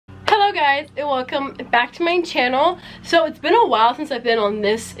Hello guys, and welcome back to my channel. So it's been a while since I've been on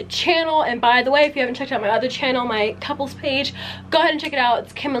this channel, and by the way, if you haven't checked out my other channel, my couples page, go ahead and check it out.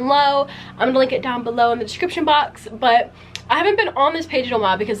 It's Kim and Lo. I'm gonna link it down below in the description box. But I haven't been on this page in a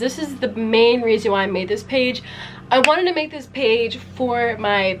while because this is the main reason why I made this page. I wanted to make this page for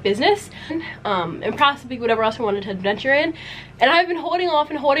my business and possibly whatever else I wanted to adventure in. And I've been holding off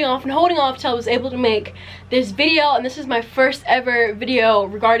till I was able to make this video. And this is my first ever video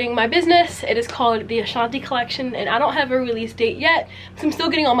regarding my business. It is called the Ashanti Collection, and I don't have a release date yet because I'm still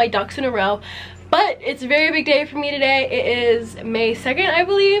getting all my ducks in a row. But it's a very big day for me today. It is May 2nd, I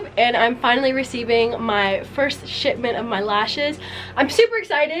believe, and I'm finally receiving my first shipment of my lashes. I'm super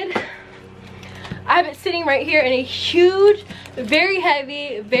excited. I have it sitting right here in a huge, very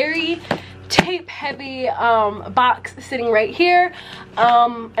heavy, very tape heavy box sitting right here,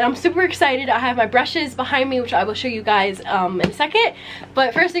 and I'm super excited. I have my brushes behind me, which I will show you guys in a second.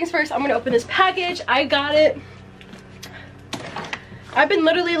 But first things first, I'm gonna open this package. I got it. I've been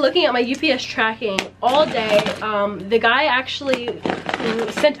literally looking at my UPS tracking all day. The guy actually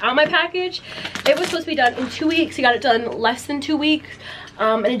sent out my package. It was supposed to be done in 2 weeks. He got it done less than 2 weeks.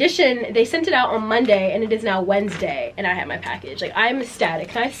 In addition, they sent it out on Monday, and it is now Wednesday, and I have my package. Like, I'm ecstatic.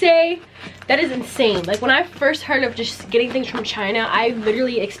 Can I say that is insane? Like, when I first heard of just getting things from China, I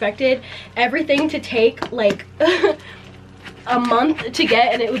literally expected everything to take like a month to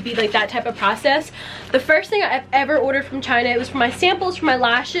get, and it would be like that type of process. The first thing I've ever ordered from China, it was for my samples for my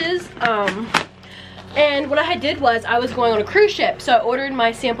lashes. And what I did was I was going on a cruise ship, so I ordered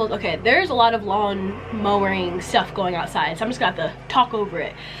my samples. Okay, there's a lot of lawn mowing stuff going outside, so I'm just gonna have to talk over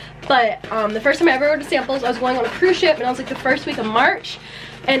it. But the first time I ever ordered samples, I was going on a cruise ship, and I was like the first week of March,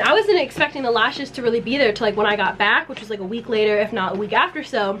 and I wasn't expecting the lashes to really be there till like when I got back, which was like a week later, if not a week after.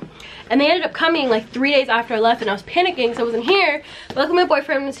 So, and they ended up coming like 3 days after I left, and I was panicking, so I wasn't here. But luckily my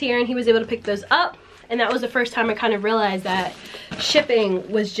boyfriend was here, and he was able to pick those up. And that was the first time I kind of realized that shipping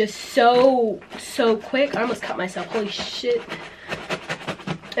was just so quick. I almost cut myself, holy shit.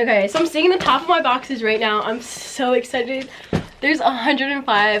 Okay, so I'm seeing the top of my boxes right now. I'm so excited. There's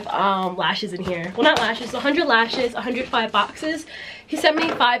 105 lashes in here. Well, not lashes, 100 lashes, 105 boxes. He sent me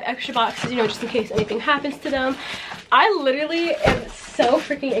 5 extra boxes, you know, just in case anything happens to them. I literally am so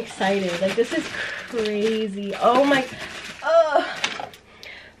freaking excited. Like, this is crazy. Oh my,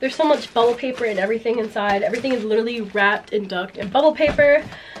 there's so much bubble paper and everything inside. Everything is literally wrapped and ducked in bubble paper.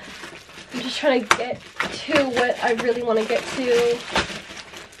 I'm just trying to get to what I really want to get to.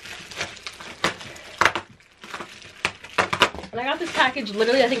 And I got this package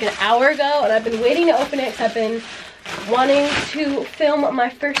literally I think an hour ago, and I've been waiting to open it because I've been wanting to film my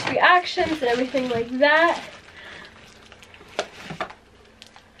first reactions and everything like that.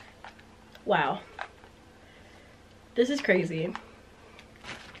 Wow. This is crazy.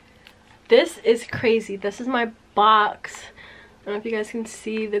 This is crazy. This is my box. I don't know if you guys can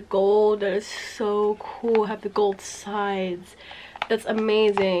see the gold. That is so cool. I have the gold sides. That's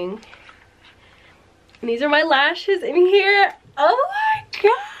amazing. And these are my lashes in here. Oh my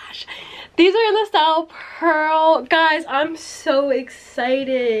gosh. These are in the style Pearl. Guys, I'm so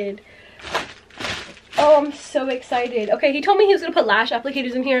excited. Oh, I'm so excited. Okay, he told me he was gonna put lash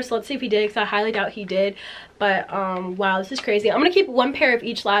applicators in here, so let's see if he did, because I highly doubt he did. But wow, this is crazy. I'm gonna keep one pair of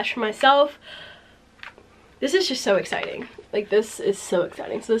each lash for myself. This is just so exciting. Like, this is so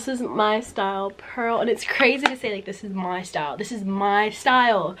exciting. So this is my style Pearl, and it's crazy to say like this is my style. This is my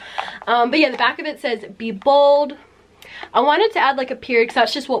style. But yeah, the back of it says be bold. I wanted to add like a period because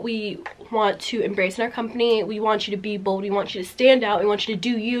that's just what we want to embrace in our company. We want you to be bold. We want you to stand out. We want you to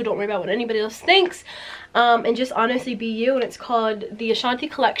do you. Don't worry about what anybody else thinks. And just honestly be you. And it's called the Ashanti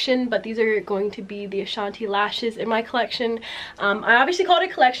Collection, but these are going to be the Ashanti lashes in my collection. I obviously called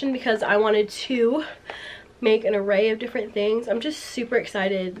it a collection because I wanted to make an array of different things. I'm just super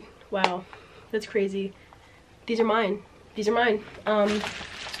excited. Wow, that's crazy. These are mine. These are mine. Let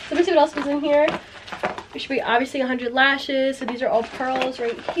me see what else is in here. There should be obviously 100 lashes. So these are all pearls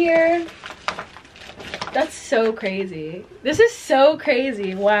right here. That's so crazy. This is so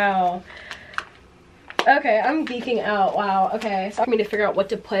crazy. Wow. Okay, I'm geeking out. Wow. Okay, so for me to figure out what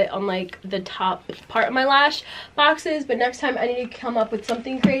to put on like the top part of my lash boxes, but next time I need to come up with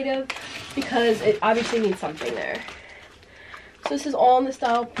something creative because it obviously needs something there. So this is all in the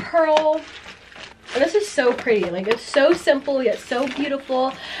style Pearl. And this is so pretty. Like, it's so simple yet so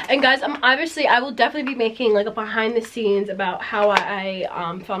beautiful. And guys, I will definitely be making like a behind the scenes about how I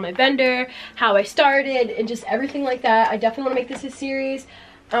found my vendor, how I started, and just everything like that. I definitely want to make this a series.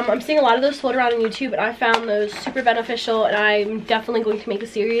 I'm seeing a lot of those float around on YouTube, and I found those super beneficial, and I'm definitely going to make a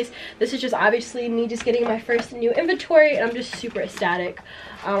series. This is just obviously me just getting my first new inventory, and I'm just super ecstatic.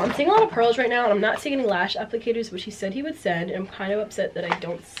 I'm seeing a lot of pearls right now, and I'm not seeing any lash applicators, which he said he would send, and I'm kind of upset that I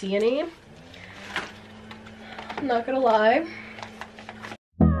don't see any. I'm not gonna lie.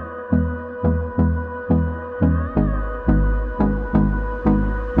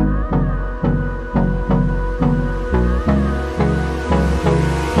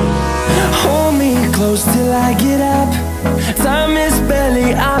 Hold me close till I get up. Time is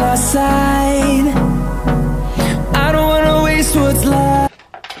barely on our side. I don't wanna waste what's left.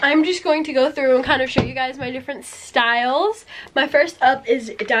 I'm just going to go through and kind of show you guys my different styles. My first up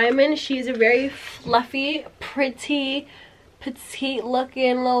is Diamond. She's a very fluffy, pretty, petite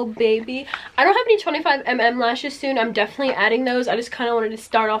looking little baby. I don't have any 25mm lashes soon. I'm definitely adding those. I just kind of wanted to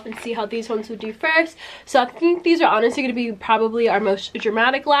start off and see how these ones would do first. So I think these are honestly going to be probably our most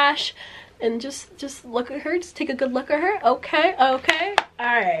dramatic lash. And just look at her. Just take a good look at her. Okay, okay.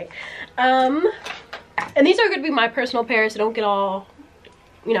 Alright. And these are going to be my personal pairs, so don't get all,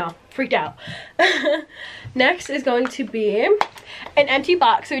 you know, freaked out. Next is going to be an empty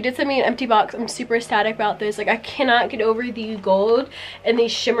box. So he did send me an empty box. I'm super ecstatic about this. Like, I cannot get over the gold and the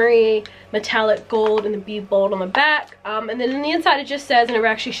shimmery metallic gold and the bead bold on the back. And then on the inside it just says, and I never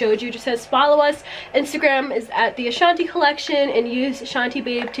actually showed you, it just says follow us. Instagram is at the Ashanti collection and use Ashanti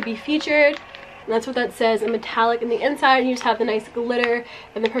Babe to be featured. And that's what that says in metallic in the inside. And you just have the nice glitter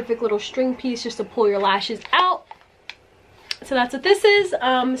and the perfect little string piece just to pull your lashes out. So that's what this is.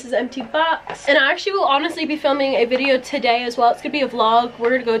 This is an empty box. And I actually will honestly be filming a video today as well. It's gonna be a vlog. We're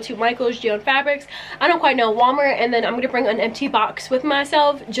gonna go to Michael's Geon Fabrics. I don't quite know, Walmart, and then I'm gonna bring an empty box with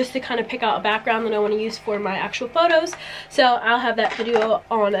myself just to kind of pick out a background that I want to use for my actual photos. So I'll have that video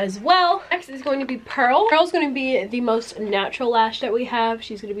on as well. Next is going to be Pearl. Pearl's gonna be the most natural lash that we have.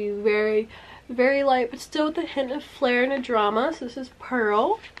 She's gonna be very, very light, but still with a hint of flair and a drama. So this is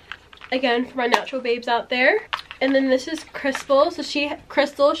Pearl. Again, for my natural babes out there. And then this is Crystal. So she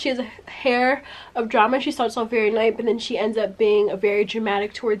has a hair of drama. She starts off very light, but then she ends up being a very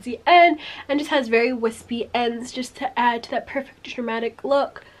dramatic towards the end, and just has very wispy ends just to add to that perfect dramatic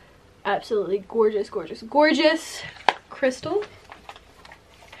look. Absolutely gorgeous, gorgeous, gorgeous. Crystal.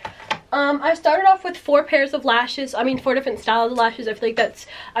 I started off with 4 pairs of lashes. I mean, 4 different styles of lashes. I feel like that's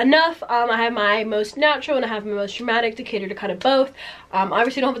enough. I have my most natural and I have my most dramatic to cater to kind of both.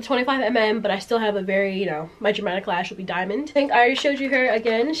 Obviously don't have the 25mm, but I still have a very, you know, my dramatic lash will be Diamond. I think I already showed you her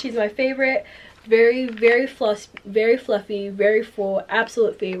again. She's my favorite. Very, very fluffy, very full,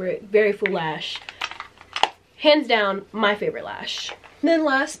 absolute favorite, very full lash. Hands down, my favorite lash. Then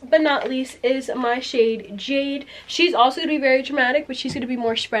last but not least is my shade Jade. She's also going to be very dramatic, but she's going to be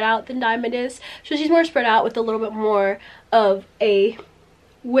more spread out than Diamond is. So she's more spread out with a little bit more of a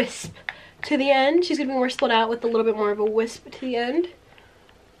wisp to the end. She's going to be more split out with a little bit more of a wisp to the end.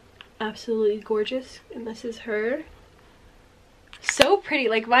 Absolutely gorgeous. And this is her. So pretty.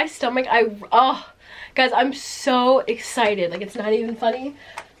 Like, my stomach, oh, guys, I'm so excited. Like, it's not even funny.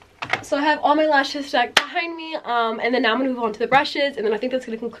 So I have all my lashes stacked behind me, and then now I'm going to move on to the brushes, and then I think that's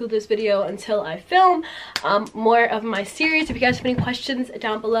going to conclude this video until I film more of my series. If you guys have any questions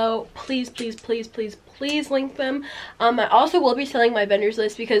down below, please, please, please, please, please link them. I also will be selling my vendors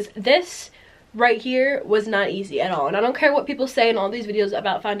list, because this right here was not easy at all, and I don't care what people say in all these videos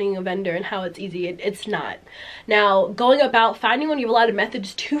about finding a vendor and how it's easy. It's not. Now, going about finding one, you have a lot of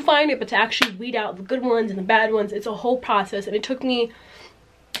methods to find it, but to actually weed out the good ones and the bad ones, it's a whole process, and it took me,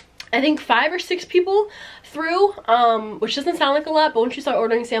 I think, 5 or 6 people through, which doesn't sound like a lot, but once you start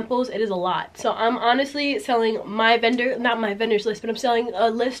ordering samples, it is a lot. So I'm honestly selling my vendor, not my vendors list, but I'm selling a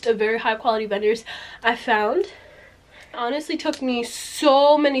list of very high quality vendors I found. It honestly took me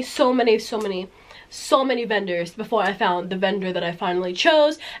so many vendors before I found the vendor that I finally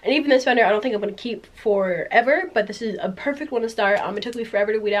chose. And even this vendor, I don't think I'm going to keep forever, but this is a perfect one to start. It took me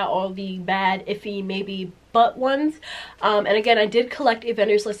forever to weed out all the bad, iffy, maybe but ones. And again, I did collect a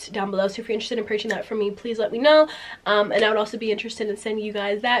vendors list down below, so if you're interested in purchasing that from me, please let me know. And I would also be interested in sending you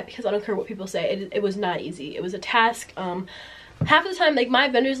guys that, because I don't care what people say, it was not easy. It was a task. Half the time, like, my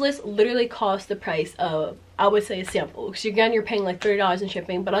vendors list literally cost the price of, I would say, a sample, because again, you're paying like $30 in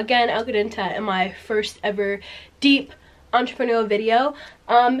shipping. But again, I'll get into that in my first ever deep entrepreneurial video.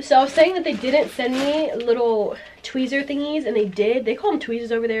 So I was saying that they didn't send me little tweezer thingies, and they did. They call them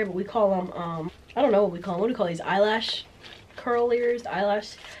tweezers over there, but we call them I don't know what we call them. What do we call these? Eyelash curlers,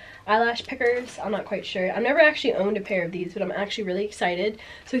 eyelash pickers. I'm not quite sure. I've never actually owned a pair of these, but I'm actually really excited.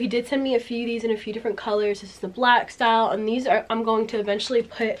 So he did send me a few of these in a few different colors. This is the black style, and these are, I'm going to eventually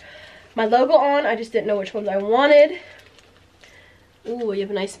put my logo on. I just didn't know which ones I wanted. Ooh, you have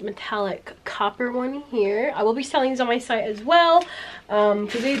a nice metallic copper one here. I will be selling these on my site as well,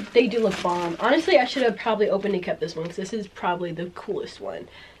 because they do look bomb. Honestly, I should have probably opened and kept this one, because this is probably the coolest one.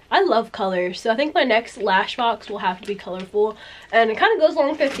 I love colors, so I think my next lash box will have to be colorful. And it kind of goes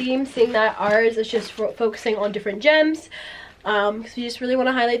along with their theme, seeing that ours is just focusing on different gems. Because you just really want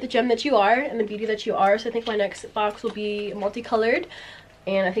to highlight the gem that you are and the beauty that you are. So I think my next box will be multicolored.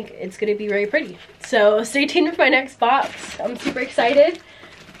 And I think it's going to be very pretty. So stay tuned for my next box. I'm super excited.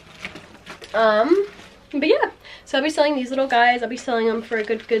 But yeah, so I'll be selling these little guys. I'll be selling them for a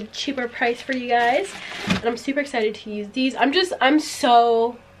good cheaper price for you guys. And I'm super excited to use these. I'm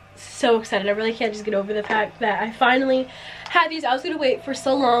so excited. I really can't just get over the fact that I finally had these. I was going to wait for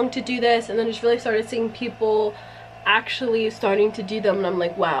so long to do this, and then just really started seeing people actually starting to do them, and I'm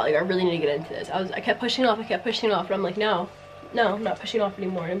like, wow, like I really need to get into this. I kept pushing it off, and I'm like, no, I'm not pushing off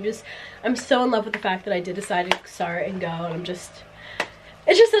anymore. And I'm so in love with the fact that I did decide to start and go, and it's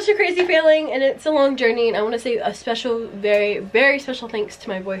just such a crazy feeling, and it's a long journey. And I want to say a special, very special thanks to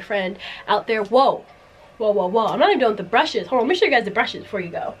my boyfriend out there. Whoa, I'm not even done with the brushes. Hold on, let me show you guys the brushes before you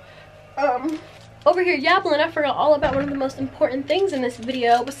go. Over here yabbling, I forgot all about one of the most important things in this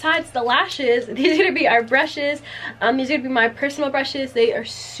video besides the lashes. These are gonna be our brushes. These are gonna be my personal brushes. They are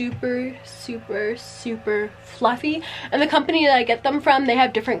super fluffy, and the company that I get them from, they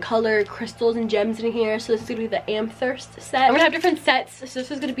have different color crystals and gems in here. So this is gonna be the Amthirst set. I'm gonna have different sets. So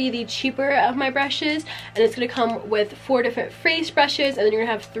this is gonna be the cheaper of my brushes, and it's gonna come with 4 different face brushes, and then you're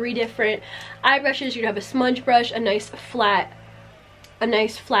gonna have 3 different eye brushes. You're gonna have a smudge brush, a nice flat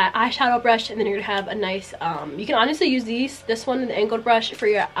eyeshadow brush, and then you're gonna have a nice you can honestly use this one, the angled brush, for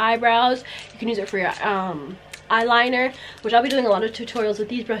your eyebrows. You can use it for your eyeliner, which I'll be doing a lot of tutorials with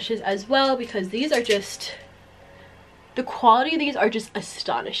these brushes as well, because these are just, the quality of these are just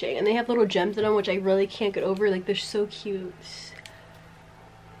astonishing, and they have little gems in them, which I really can't get over. Like, they're so cute,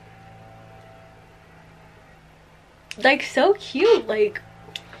 like so cute. Like,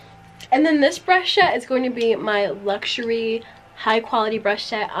 and then this brush set is going to be my luxury high quality brush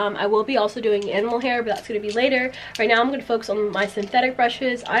set. I will be also doing animal hair, but that's going to be later. Right now I'm going to focus on my synthetic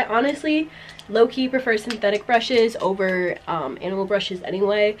brushes. I honestly low-key prefer synthetic brushes over animal brushes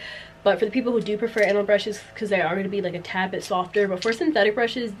anyway, but for the people who do prefer animal brushes, because they are going to be like a tad bit softer, but for synthetic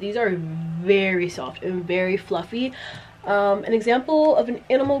brushes, these are very soft and very fluffy. An example of an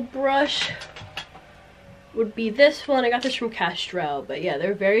animal brush would be this one. I got this from Castro, but yeah,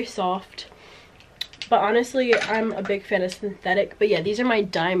 they're very soft. But honestly, I'm a big fan of synthetic. But yeah, these are my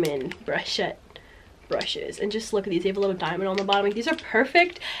diamond brush set brushes, and just look at these. They have a little diamond on the bottom. Like, these are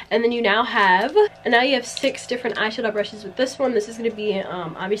perfect. And then you now have 6 different eyeshadow brushes with this one. This is going to be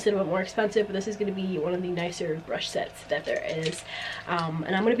obviously a little bit more expensive, but this is going to be one of the nicer brush sets that there is.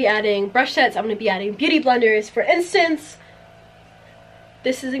 And I'm going to be adding brush sets. I'm going to be adding beauty blenders. For instance,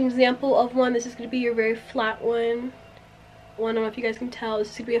 this is an example of one. This is going to be your very flat one. I don't know if you guys can tell,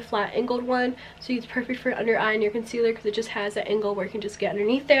 this is going to be a flat angled one, so it's perfect for under eye and your concealer, because it just has that angle where you can just get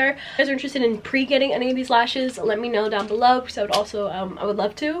underneath there. If you guys are interested in pre-getting any of these lashes, let me know down below, because I would also I would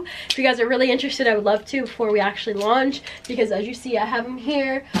love to. If you guys are really interested, I would love to before we actually launch, because as you see, I have them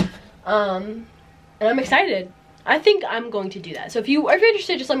here, and I'm excited. I think I'm going to do that. So if you're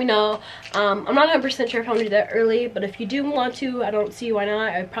interested, just let me know. I'm not 100% sure if I'm gonna do that early, but if you do want to, I don't see why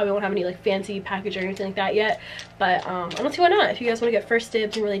not. I probably won't have any like fancy package or anything like that yet, but I don't see why not. If you guys want to get first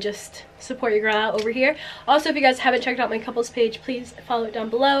dibs and really just support your girl out over here. Also, if you guys haven't checked out my couples page, please follow it down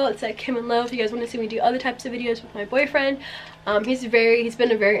below. It's at Kim and Lo. If you guys want to see me do other types of videos with my boyfriend, he's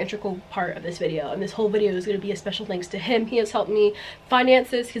been a very integral part of this video, and this whole video is going to be a special thanks to him. He has helped me finance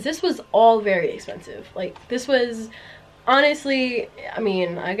this, because this was all very expensive. Like, this was honestly, I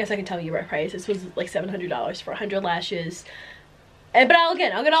mean, I guess I can tell you my price. This was like $700 for 100 lashes. But I'll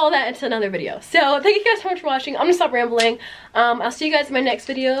get all of that into another video. So thank you guys so much for watching. I'm gonna stop rambling. I'll see you guys in my next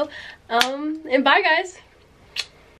video, and bye guys.